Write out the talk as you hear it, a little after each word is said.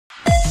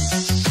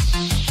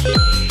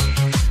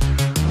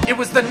It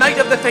was the night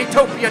of the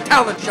F8TAL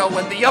talent show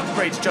when the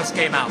upgrades just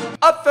came out.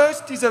 Up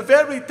first, he's a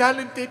very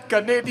talented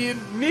Canadian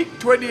Nick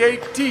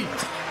 2018.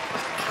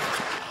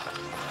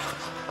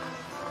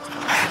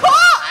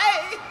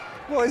 Hi!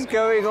 What is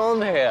going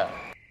on here?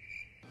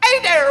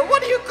 Hey there,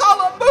 what do you call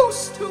a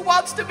moose who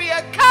wants to be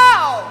a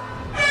cow?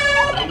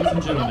 Ladies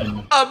and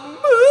gentlemen. A moose!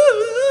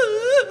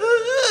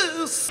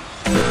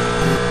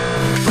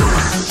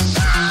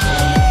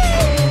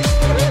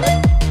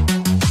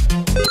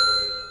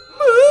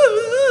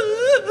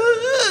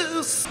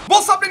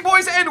 What's happening,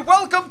 boys, and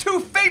welcome to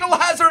Fatal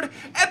Hazard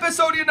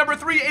episodia number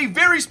 3, a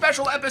very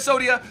special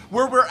episodia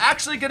where we're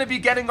actually going to be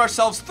getting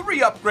ourselves 3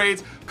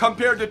 upgrades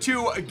compared to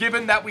 2,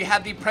 given that we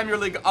had the Premier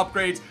League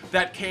upgrades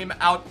that came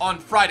out on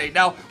Friday.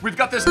 Now, we've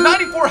got this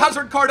 94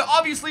 Hazard card.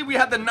 Obviously, we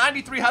had the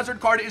 93 Hazard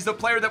card is the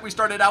player that we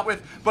started out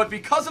with, but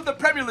because of the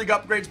Premier League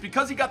upgrades,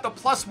 because he got the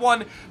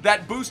 +1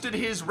 that boosted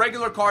his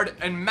regular card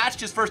and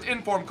matched his first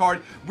inform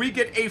card, we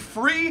get a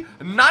free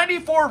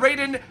 94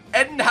 rated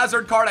Eden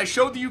Hazard card. I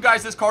showed you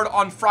guys this card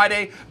on Friday.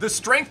 The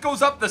strength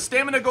goes up, the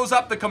stamina goes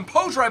up, the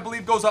composure I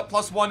believe goes up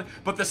 +1,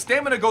 but the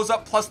stamina goes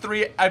up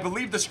 +3. I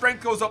believe the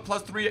strength goes up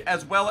 +3,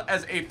 as well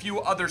as a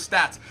few other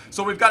stats.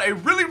 So we've got a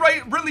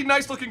really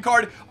nice looking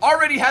card.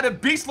 Already had a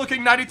beast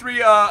looking 93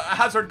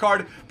 Hazard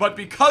card, but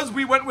because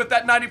we went with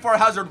that 94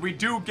 Hazard, we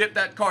do get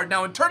that card.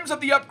 Now, in terms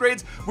of the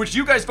upgrades, which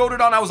you guys voted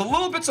on, I was a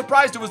little bit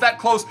surprised it was that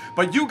close,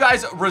 but you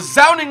guys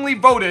resoundingly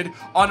voted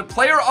on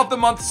Player of the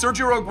Month,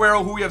 Sergio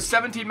Aguero, who we have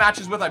 17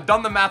 matches with. I've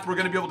done the math. We're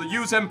going to be able to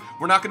use him.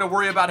 We're not going to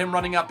worry about him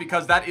running up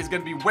because that is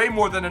going to be way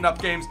more than enough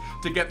games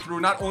to get through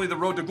not only the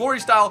Road to Glory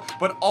style,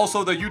 but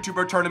also the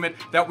YouTuber tournament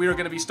that we are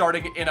going to be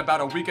starting in about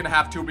a week and a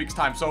half, 2 weeks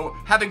time. So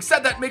having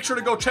said that, make sure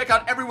to go check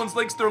out everyone's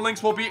links. Their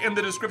links will be in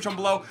the description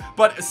below.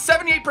 But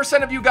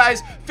 78% of you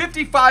guys,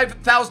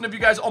 55,000 of you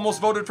guys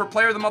almost voted for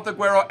Player of the Month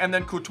Aguero, and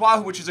then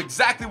Courtois, which is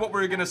exactly what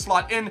we're going to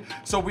slot in.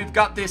 So we've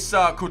got this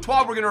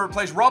Courtois. We're going to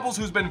replace Robles,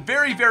 who's been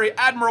very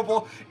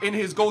admirable in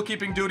his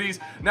goalkeeping duties.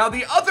 Now,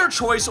 the other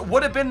choice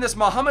would have been this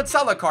Mohamed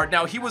Salah card.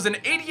 Now, he was an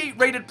 88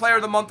 rated Player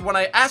of the Month when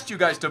I asked you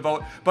guys to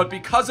vote, but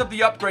because of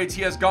the upgrades,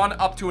 he has gone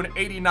up to an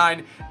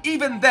 89.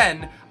 Even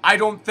then, I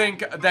don't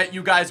think that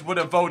you guys would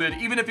have voted.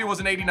 Even if he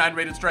was an 89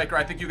 rated striker,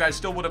 I think you guys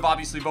still would have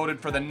obviously voted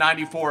for the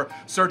 94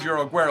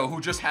 Sergio Aguero,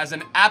 who just has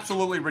an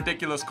absolutely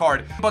ridiculous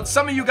card. But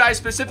some of you guys,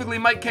 specifically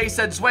Mike K,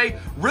 said, Zway,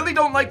 really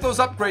don't like those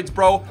upgrades,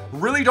 bro.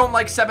 Really don't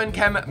like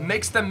 7chem,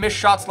 makes them miss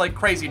shots like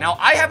crazy. Now,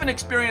 I haven't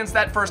experienced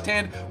that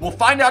firsthand. We'll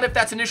find out if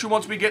that's an issue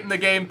once we get in the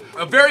game.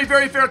 A very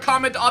fair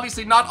comment,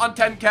 obviously not on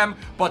 10chem,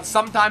 but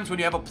sometimes when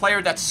you have a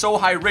player that's so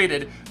high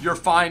rated, you're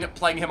fine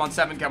playing him on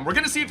 7chem. We're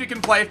gonna see if he can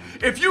play.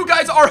 If you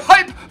guys are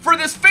hyped for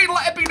this Fatal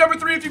Epi number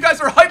 3, if you guys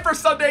are hyped for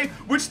Sunday,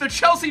 which the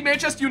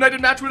Chelsea-Manchester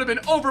United match would have been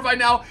over by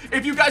now,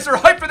 if you guys are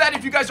hyped for that,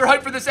 if you guys are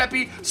hyped for this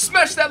Epi,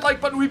 smash that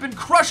like button. We've been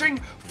crushing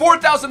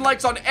 4,000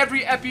 likes on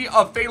every Epi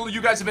of Fatal.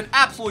 You guys have been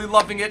absolutely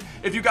loving it.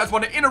 If you guys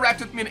want to interact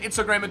with me on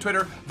Instagram and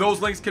Twitter,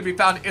 those links can be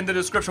found in the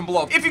description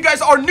below. If you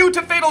guys are new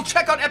to Fatal,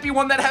 check out Epi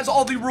 1 that has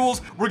all the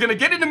rules. We're gonna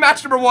get into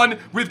match number 1.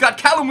 We've got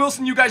Callum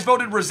Wilson. You guys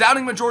voted,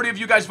 resounding majority of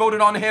you guys voted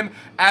on him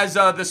as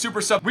the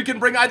super sub. We can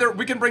bring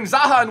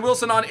Zaha and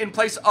Wilson on in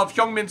place of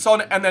Heung-min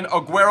Son and then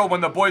Aguero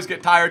when the boys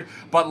get tired.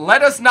 But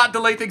let us not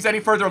delay things any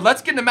further.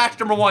 Let's get into match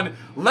number 1.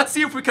 Let's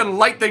see if we can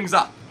light things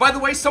up. By the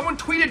way, someone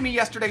tweeted me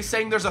yesterday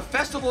saying there's a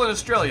festival in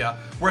Australia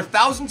where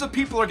thousands of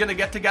people are going to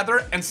get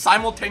together and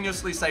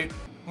simultaneously say,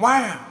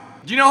 wow.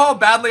 Do you know how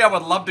badly I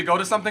would love to go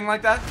to something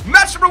like that?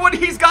 Match number 1,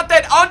 he's got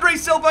that Andre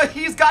Silva.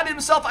 He's got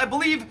himself, I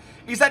believe,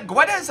 he's that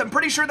Guedes. I'm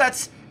pretty sure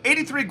that's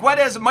 83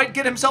 Guedes. Might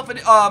get himself an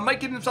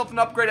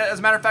upgrade. As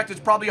a matter of fact,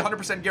 it's probably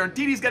 100%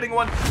 guaranteed he's getting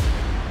one.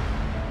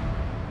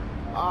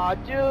 Aw,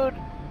 dude,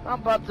 I'm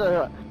about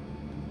to...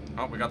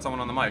 Oh, we got someone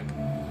on the mic.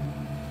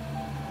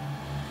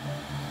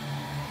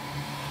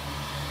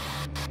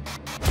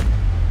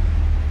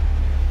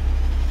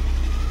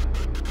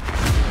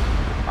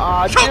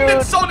 Aw,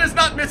 Heung-min Son is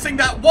not missing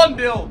that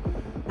 1-0.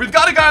 We've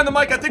got a guy on the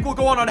mic. I think we'll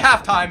go on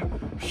halftime.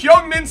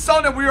 Heung-min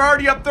Son, and we're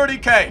already up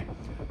 30K.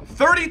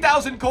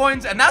 30,000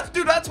 coins, and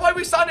that's why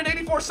we signed an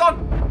 84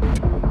 Son.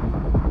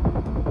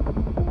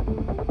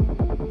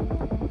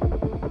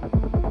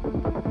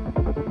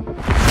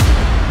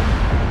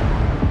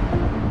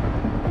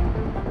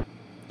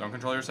 Don't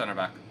control your center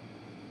back.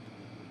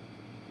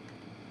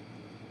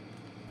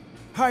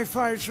 High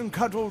fives and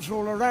cuddles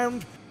all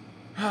around.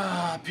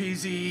 Ah,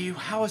 PZ.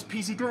 How is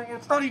PZ doing?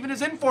 It's not even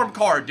his inform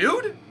card,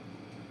 dude.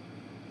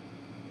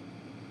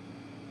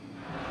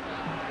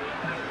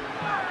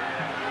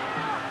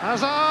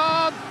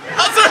 Hazard!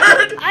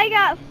 Hazard! I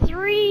got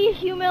 3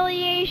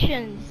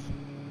 humiliations.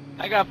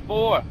 I got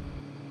 4.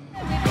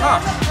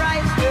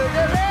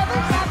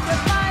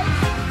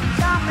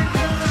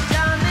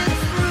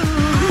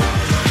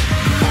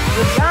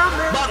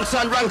 Banks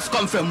and ranks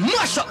come from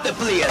mash up the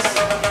place.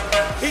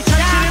 He takes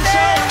it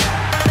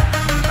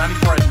himself.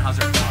 94 Eden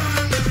Hazard.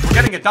 We're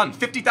getting it done.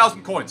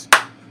 50,000 coins.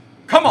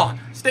 Come on,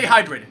 stay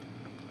hydrated.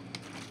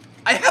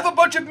 I have a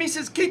bunch of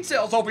Mises kit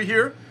sales over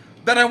here.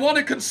 that I want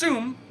to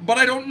consume, but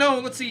I don't know.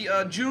 Let's see,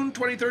 June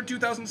 23rd,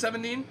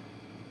 2017.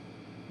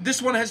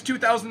 This one has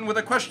 2,000 with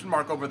a question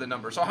mark over the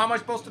number. So how am I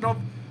supposed to know?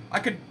 I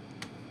could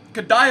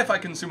die if I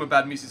consume a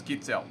bad Mrs.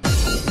 Keith sale.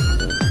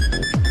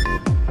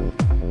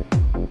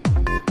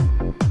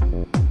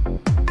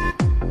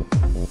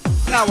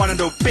 I wanna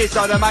know piece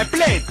on my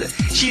plate.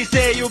 She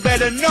say you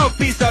better no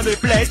piece on the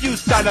plate, you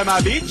son of my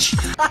bitch.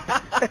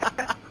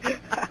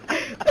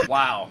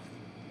 Wow.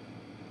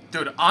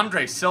 Dude,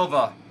 Andre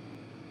Silva.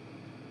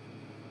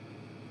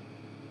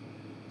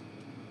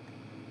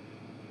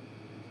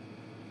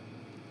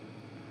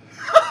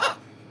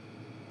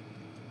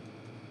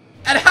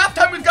 At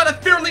halftime, we've got a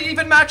fairly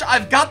even match.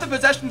 I've got the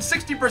possession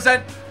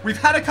 60%. We've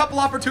had a couple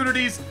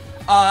opportunities.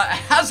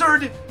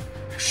 Hazard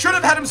should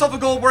have had himself a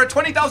goal. We're at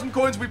 20,000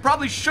 coins. We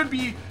probably should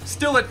be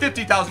still at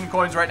 50,000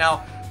 coins right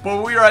now.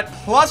 But we are at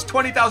plus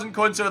 20,000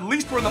 coins, so at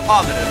least we're in the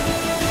positive.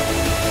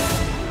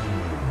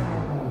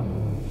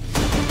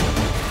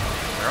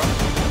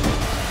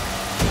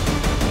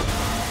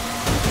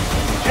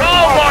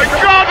 Oh my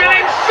god, an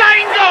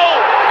insane goal!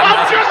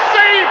 I've just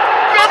seen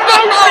the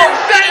most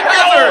insane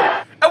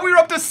goal! And we were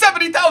up to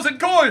 70,000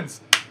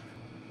 coins!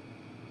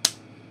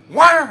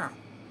 Wow!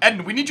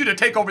 And we need you to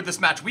take over this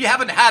match. We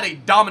haven't had a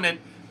dominant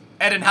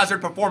Eden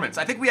Hazard performance.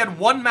 I think we had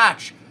one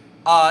match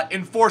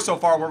in 4 so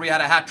far where we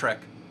had a hat trick.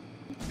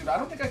 Dude, I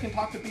don't think I can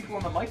talk to people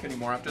on the mic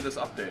anymore after this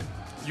update.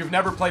 You've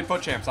never played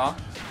Foot Champs, huh?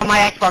 My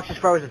Xbox is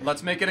frozen.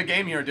 Let's make it a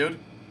game here, dude.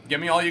 Give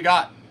me all you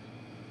got.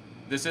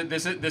 This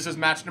is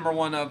match number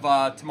 1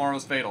 of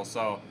tomorrow's Fatal.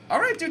 So, all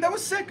right, dude, that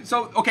was sick.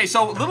 So, okay,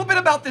 so a little bit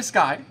about this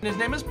guy. His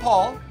name is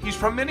Paul. He's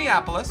from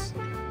Minneapolis,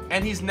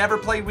 and he's never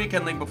played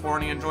Weekend League before,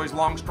 and he enjoys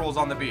long strolls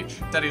on the beach.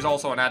 Said he's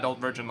also an adult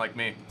virgin like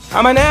me.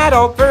 I'm an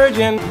adult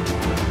virgin.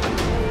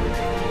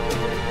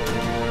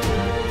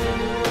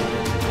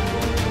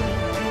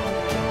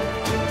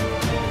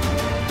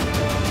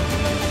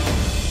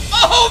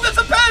 Oh, that's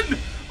a pen!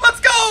 Let's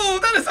go!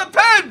 That is a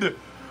pen!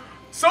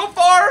 So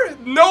far,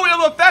 no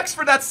ill effects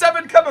for that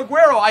 7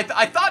 Aguero.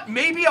 I thought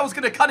maybe I was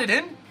going to cut it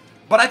in,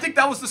 but I think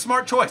that was the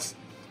smart choice.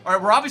 All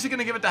right, we're obviously going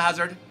to give it to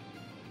Hazard.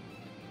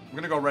 We're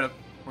going to go right up.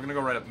 We're going to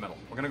go right up the middle.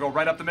 We're going to go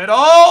right up the middle.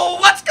 Oh,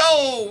 let's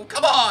go!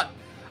 Come on!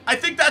 I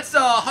think that's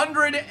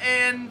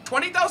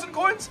 120,000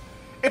 coins,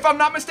 if I'm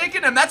not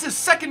mistaken, and that's his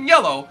second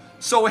yellow.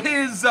 So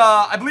his,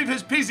 I believe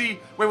his Pizzi,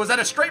 wait, was that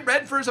a straight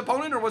red for his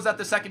opponent, or was that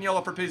the second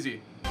yellow for Pizzi?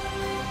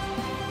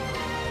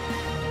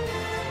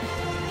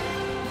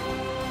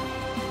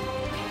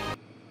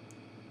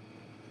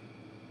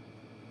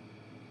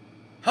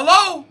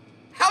 Hello?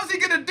 How's he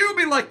gonna do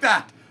me like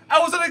that? I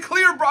was on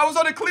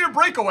a clear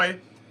breakaway,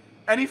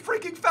 and he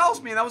freaking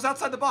fouls me, and that was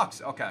outside the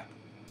box. Okay.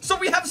 So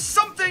we have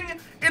something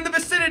in the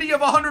vicinity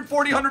of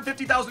 140,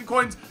 150,000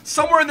 coins,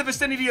 somewhere in the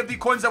vicinity of the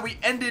coins that we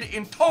ended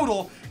in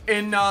total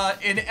in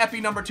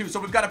Epi number 2. So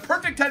we've got a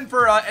perfect 10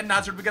 for Eden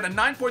Hazard, we've got a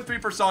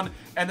 9.3 for Son,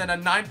 and then a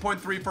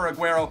 9.3 for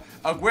Aguero.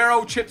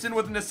 Aguero chips in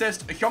with an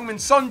assist, Heung-min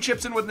Son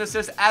chips in with an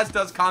assist, as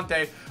does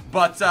Conte,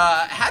 but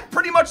had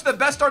pretty much the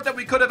best start that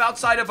we could have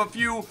outside of a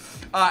few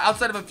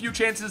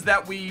chances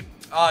that we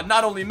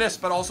not only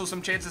missed, but also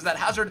some chances that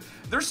Hazard,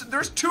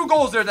 there's 2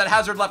 goals there that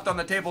Hazard left on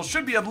the table.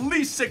 Should be at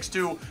least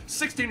 6-2,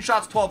 16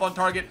 shots, 12 on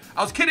target.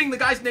 I was kidding, the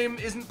guy's name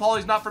isn't Paul,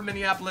 he's not from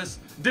Minneapolis.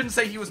 Didn't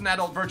say he was an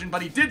adult virgin,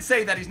 but he did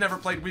say that he's never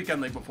played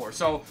Weekend League before.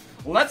 So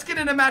let's get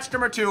into match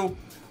number 2.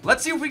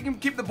 Let's see if we can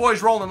keep the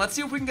boys rolling. Let's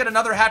see if we can get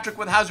another hat trick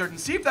with Hazard and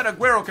see if that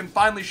Aguero can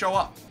finally show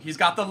up. He's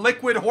got the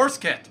liquid horse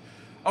kit.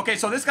 Okay,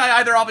 so this guy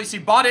either obviously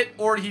bought it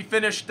or he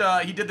finished,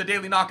 he did the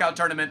daily knockout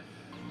tournament.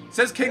 It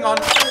says King on.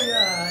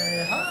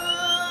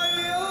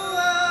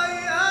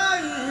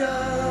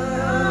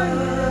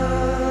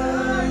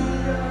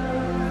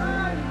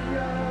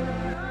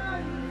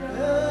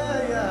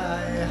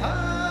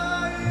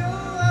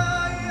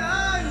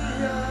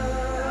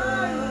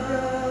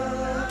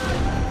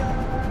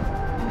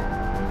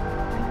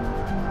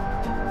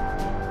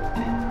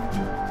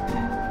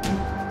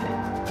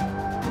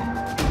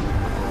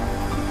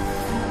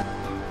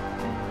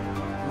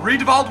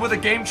 Riedwald with a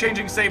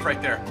game-changing save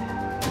right there.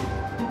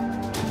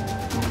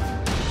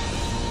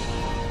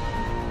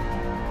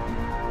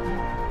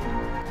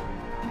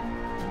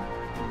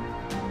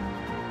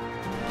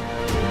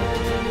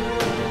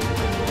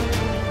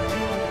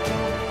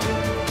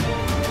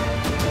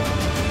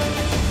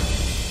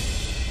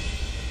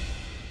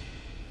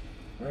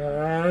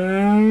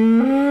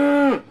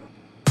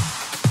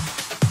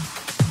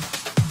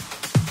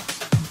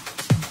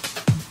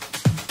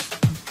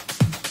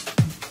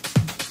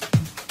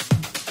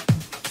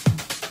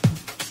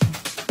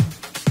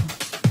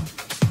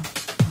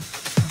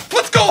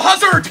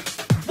 Hazard!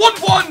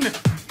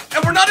 1-1!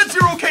 And we're not at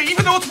 0k.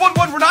 Even though it's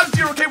 1-1, we're not at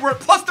 0k. We're at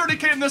plus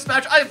 30k in this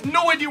match. I have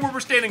no idea where we're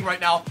standing right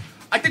now.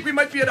 I think we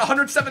might be at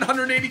 107,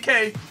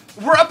 180k.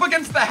 We're up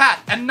against the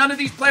hat, and none of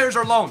these players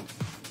are loaned.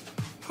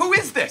 Who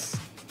is this?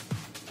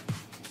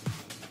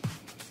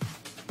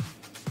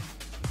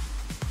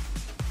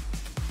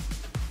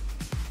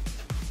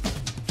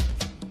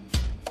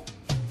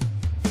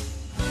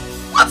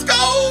 Let's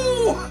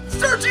go!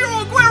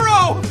 Sergio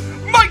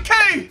Aguero! Mike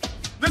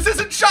This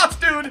isn't shots,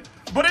 dude.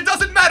 But it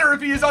doesn't matter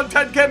if he is on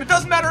 10 chem. It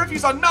doesn't matter if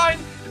he's on 9.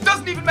 It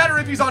doesn't even matter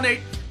if he's on 8.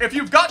 If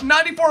you've got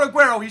 94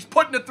 Aguero, he's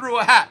putting it through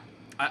a hat.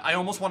 I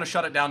almost want to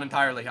shut it down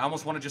entirely. I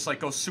almost want to just like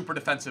go super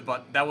defensive,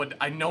 but that would,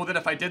 I know that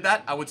if I did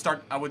that, I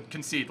would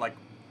concede like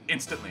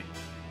instantly.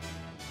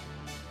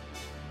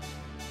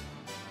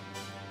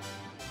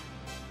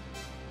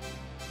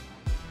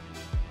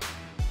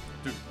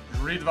 Dude,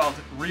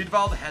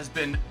 Riedwald has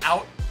been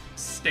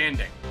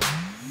outstanding.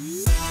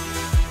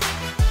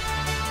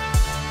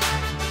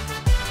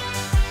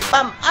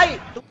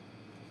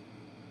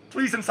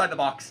 Please inside the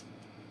box.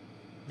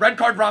 Red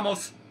card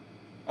Ramos.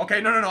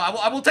 Okay, no.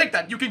 I will take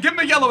that. You can give him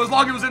a yellow as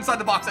long as it was inside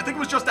the box. I think it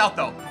was just out,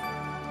 though.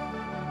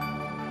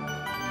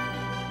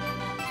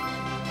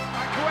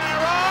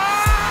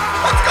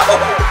 Let's go!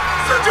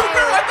 Sergio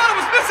Aguero, I thought I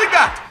was missing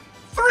that!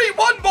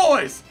 3-1,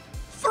 boys!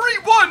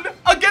 3-1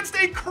 against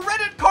a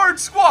credit card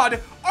squad,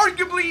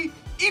 arguably,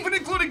 even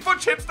including foot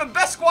chips, the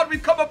best squad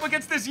we've come up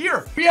against this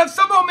year. We have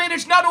somehow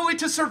managed not only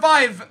to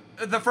survive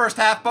the first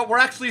half, but we're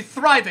actually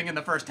thriving in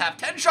the first half.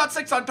 10 shots,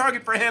 6 on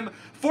target for him,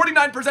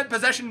 49%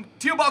 possession.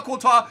 Thibaut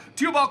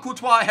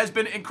Courtois has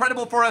been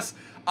incredible for us.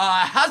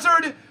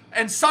 Hazard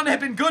and Son have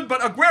been good,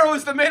 but Aguero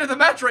is the man of the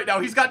match right now.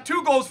 He's got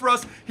 2 goals for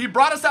us. He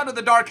brought us out of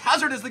the dark.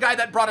 Hazard is the guy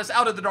that brought us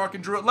out of the dark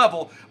and drew it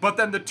level, but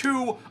then the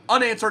 2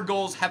 unanswered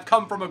goals have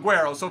come from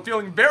Aguero, so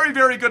feeling very,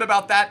 very good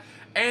about that.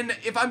 And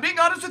if I'm being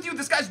honest with you,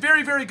 this guy's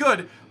very, very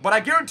good, but I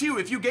guarantee you,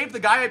 if you gave the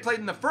guy I played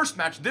in the first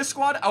match this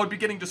squad, I would be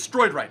getting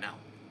destroyed right now.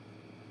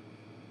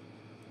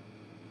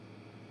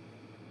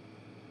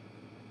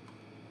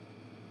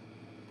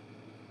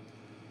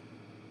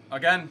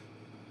 Again,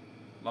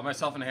 love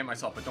myself and I hate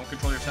myself, but don't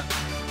control your sentence.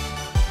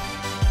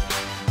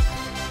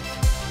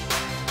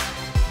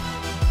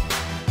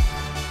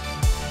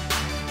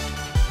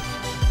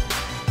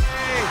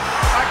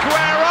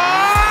 Aguero!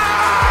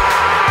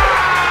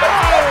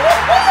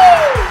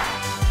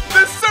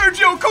 The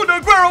Sergio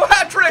Aguero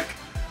hat-trick!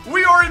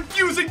 We are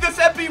infusing this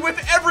epi with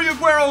every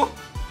Aguero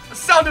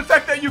sound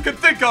effect that you could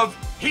think of.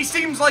 He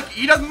seems like,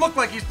 he doesn't look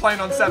like he's playing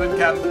on 7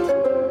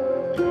 chem.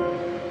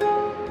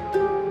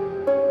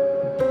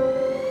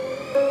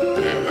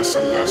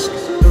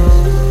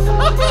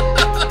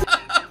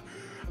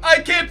 I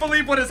can't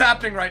believe what is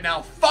happening right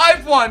now.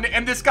 5-1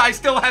 and this guy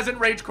still hasn't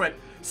rage quit.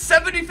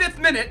 75th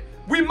minute,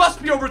 we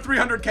must be over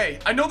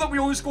 300k. I know that we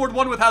only scored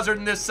 1 with Hazard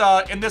in this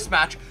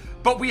match,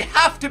 but we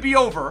have to be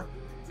over.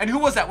 And who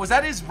was that? Was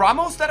that his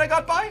Ramos that I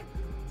got by?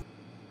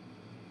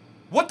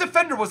 What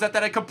defender was that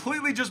I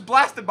completely just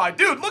blasted by?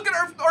 Dude, look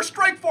at our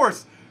strike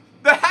force.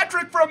 The hat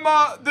trick from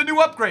the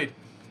new upgrade.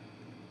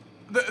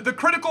 The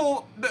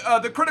critical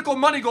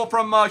money goal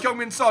from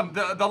Heung-min Son,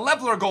 the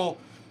leveler goal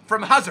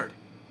from Hazard.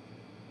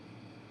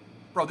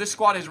 Bro, this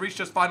squad has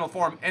reached its final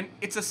form, and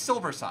it's a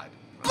silver side.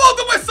 Blow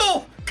the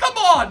whistle! Come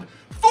on!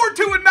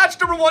 4-2 in match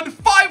number 1,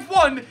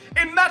 5-1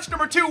 in match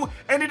number 2,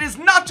 and it is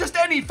not just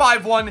any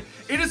 5-1,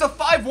 it is a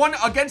 5-1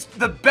 against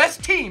the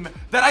best team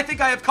that I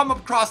think I have come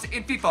across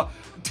in FIFA.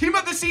 Team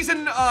of the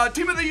season,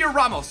 team of the year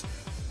Ramos.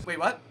 Wait,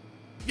 what?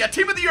 Yeah,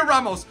 team of the year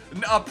Ramos,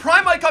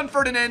 prime icon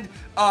Ferdinand,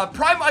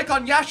 prime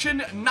icon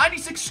Yashin,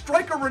 96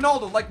 striker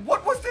Ronaldo. Like,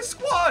 what was this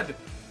squad?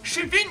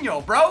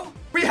 Chivinho, bro.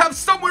 We have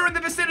somewhere in the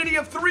vicinity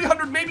of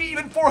 300, maybe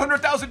even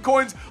 400,000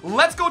 coins.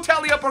 Let's go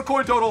tally up our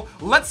coin total.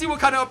 Let's see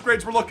what kind of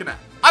upgrades we're looking at.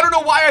 I don't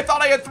know why I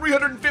thought I had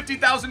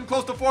 350,000,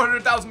 close to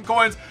 400,000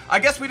 coins. I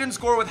guess we didn't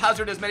score with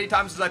Hazard as many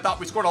times as I thought.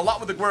 We scored a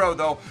lot with Aguero,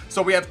 though.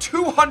 So we have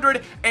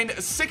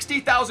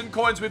 260,000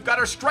 coins. We've got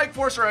our strike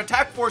force, our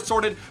attack force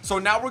sorted. So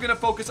now we're going to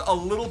focus a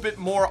little bit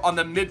more on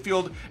the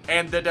midfield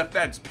and the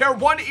defense. Pair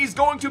 1 is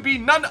going to be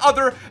none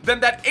other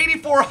than that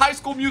 84 High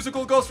School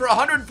Musical, goes for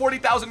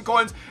 140,000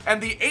 coins. And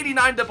the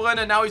 89 De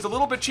Bruyne, now he's a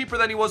little bit cheaper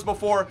than he was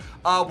before,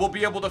 will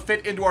be able to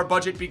fit into our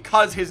budget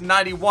because his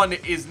 91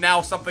 is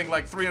now something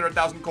like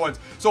 300,000 coins.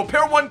 So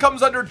pair 1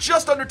 comes under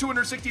just under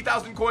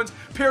 260,000 coins.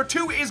 Pair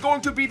 2 is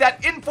going to be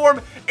that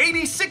inform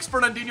 86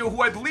 Fernandinho,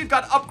 who I believe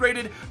got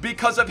upgraded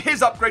because of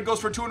his upgrade, goes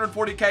for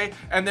 240k.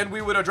 And then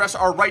we would address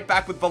our right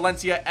back with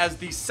Valencia as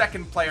the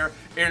second player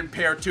in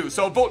pair 2.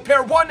 So vote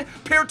pair 1,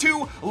 pair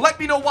 2. Let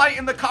me know why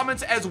in the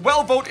comments as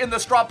well. Vote in the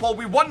straw poll.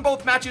 We won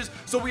both matches,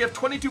 so we have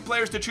 22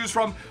 players to choose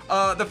from.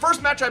 The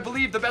first match, I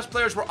believe the best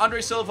players were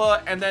Andre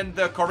Silva and then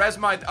the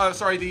Quaresma,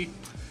 the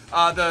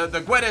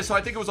Guedes, so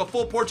I think it was a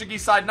full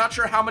Portuguese side. Not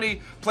sure how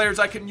many players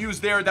I can use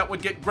there that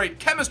would get great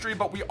chemistry,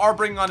 but we are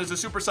bringing on as a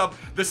super sub.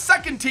 The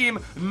second team,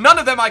 none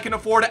of them I can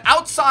afford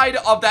outside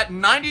of that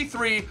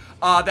 93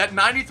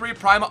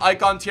 prime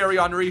icon Thierry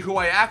Henry, who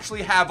I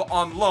actually have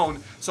on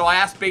loan. So I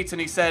asked Bates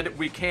and he said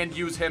we can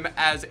use him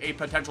as a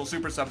potential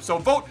super sub. So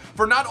vote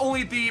for not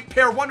only the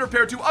pair 1 or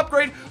pair 2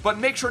 upgrade, but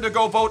make sure to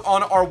go vote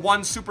on our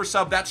 1 super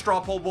sub. That straw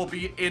poll will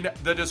be in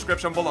the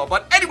description below.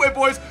 But anyway,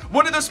 boys,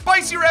 one of the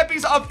spicier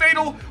epis of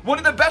Fatal, one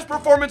of the best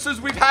performances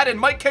we've had. And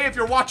Mike K, if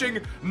you're watching,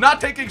 not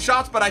taking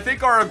shots, but I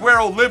think our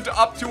Aguero lived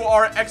up to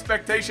our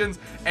expectations,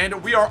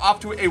 and we are off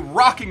to a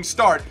rocking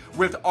start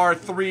with our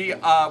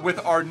with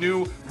our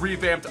new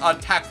revamped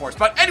attack force.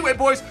 But anyway,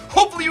 boys,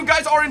 hopefully you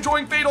guys are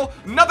enjoying Fatal.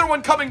 Another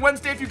one coming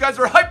Wednesday. If you guys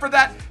are hyped for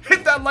that,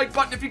 hit that like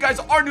button. If you guys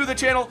are new to the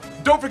channel,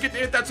 don't forget to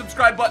hit that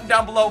subscribe button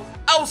down below.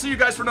 I will see you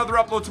guys for another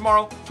upload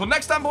tomorrow. Till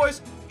next time,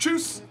 boys.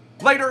 Tschüss.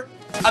 Later.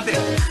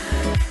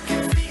 Ade.